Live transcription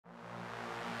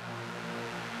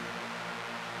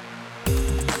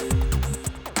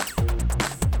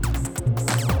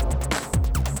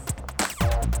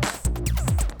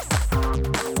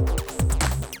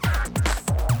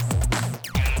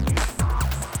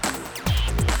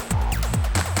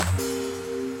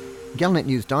Galnet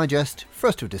News Digest,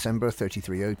 1st of December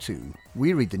 3302.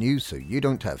 We read the news so you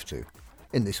don't have to.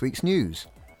 In this week's news,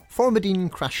 Formidine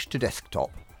crash to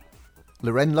desktop.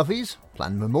 Loren Lovey's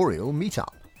plan memorial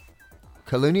meet-up.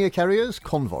 Colonia Carrier's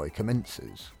convoy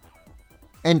commences.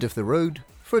 End of the road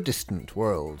for distant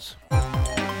worlds.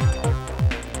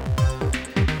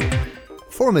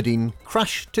 Formidine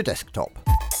crash to desktop.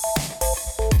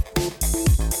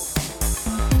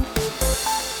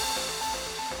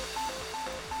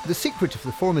 The secret of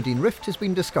the Formidine Rift has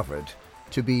been discovered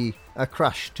to be a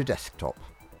crash to desktop.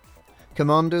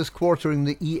 Commanders quartering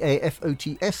the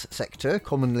EAFOTS sector,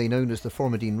 commonly known as the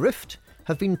Formidine Rift,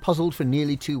 have been puzzled for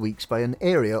nearly 2 weeks by an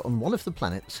area on one of the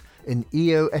planets in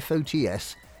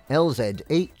EOFOTS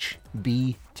LZH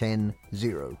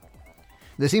B100.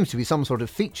 There seems to be some sort of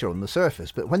feature on the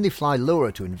surface, but when they fly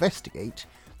lower to investigate,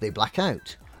 they black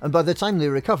out, and by the time they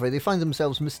recover they find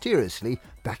themselves mysteriously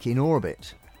back in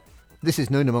orbit. This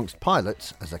is known amongst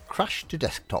pilots as a crash to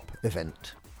desktop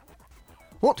event.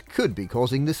 What could be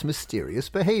causing this mysterious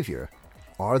behaviour?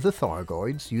 Are the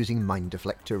Thargoids using mind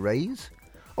deflector rays?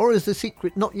 Or is the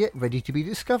secret not yet ready to be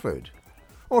discovered?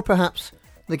 Or perhaps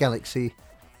the galaxy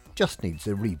just needs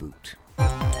a reboot.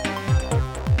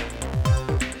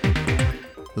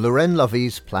 Loren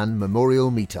Lovey's plan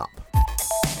memorial meetup.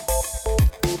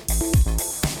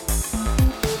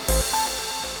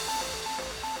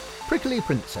 Prickly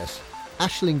Princess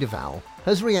Aisling Duval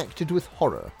has reacted with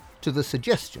horror to the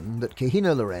suggestion that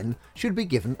Kahina Loren should be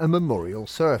given a memorial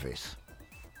service.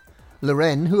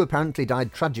 Loren, who apparently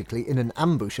died tragically in an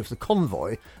ambush of the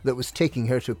convoy that was taking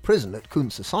her to prison at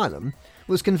Kuntz Asylum,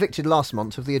 was convicted last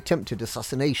month of the attempted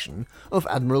assassination of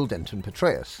Admiral Denton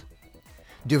Petraeus.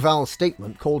 Duval's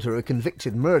statement called her a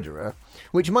convicted murderer,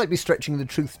 which might be stretching the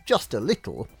truth just a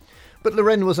little, but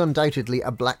Loren was undoubtedly a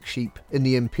black sheep in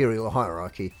the imperial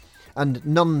hierarchy, and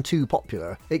none too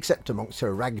popular except amongst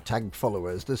her ragtag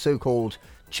followers, the so-called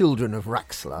Children of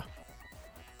Raxxla.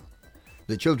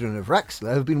 The Children of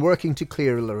Raxxla have been working to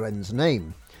clear Loren's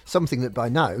name, something that by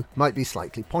now might be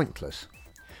slightly pointless.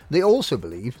 They also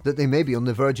believe that they may be on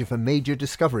the verge of a major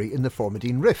discovery in the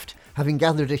Formidine Rift, having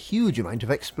gathered a huge amount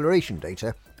of exploration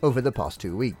data over the past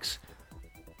 2 weeks.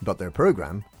 But their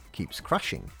programme keeps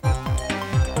crashing.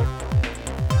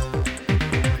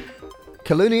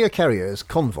 Colonia Carrier's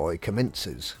convoy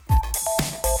commences.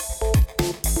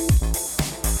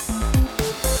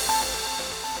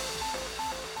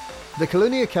 The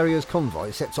Colonia Carrier's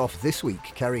convoy sets off this week,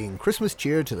 carrying Christmas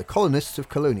cheer to the colonists of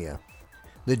Colonia.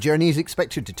 The journey is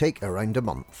expected to take around a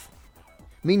month.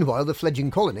 Meanwhile, the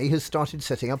fledgling colony has started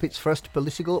setting up its first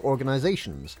political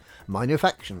organisations, minor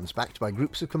factions backed by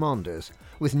groups of commanders,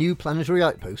 with new planetary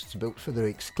outposts built for their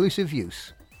exclusive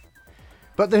use.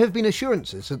 But there have been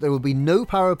assurances that there will be no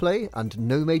power play and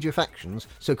no major factions,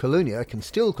 so Colonia can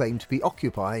still claim to be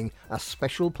occupying a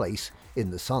special place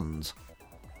in the suns.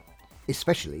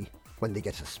 Especially when they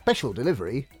get a special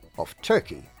delivery of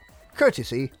turkey,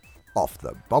 courtesy of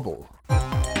the bubble.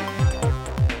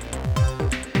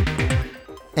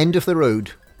 End of the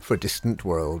road for distant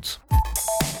worlds.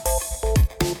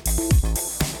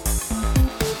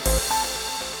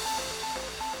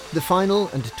 The final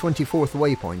and 24th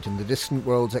waypoint in the Distant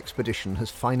Worlds expedition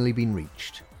has finally been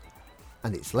reached,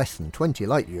 and it's less than 20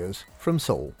 light years from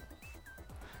Sol.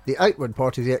 The outward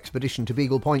part of the expedition to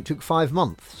Beagle Point took 5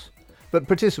 months, but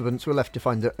participants were left to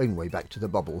find their own way back to the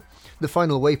bubble. The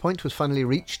final waypoint was finally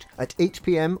reached at 8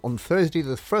 p.m. on Thursday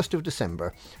the 1st of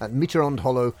December at Mitterrand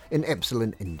Hollow in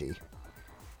Epsilon Indi.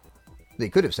 They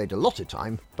could have saved a lot of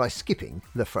time by skipping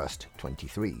the first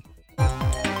 23.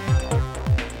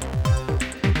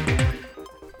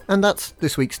 And that's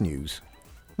this week's news.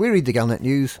 We read the Galnet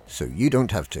News so you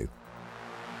don't have to.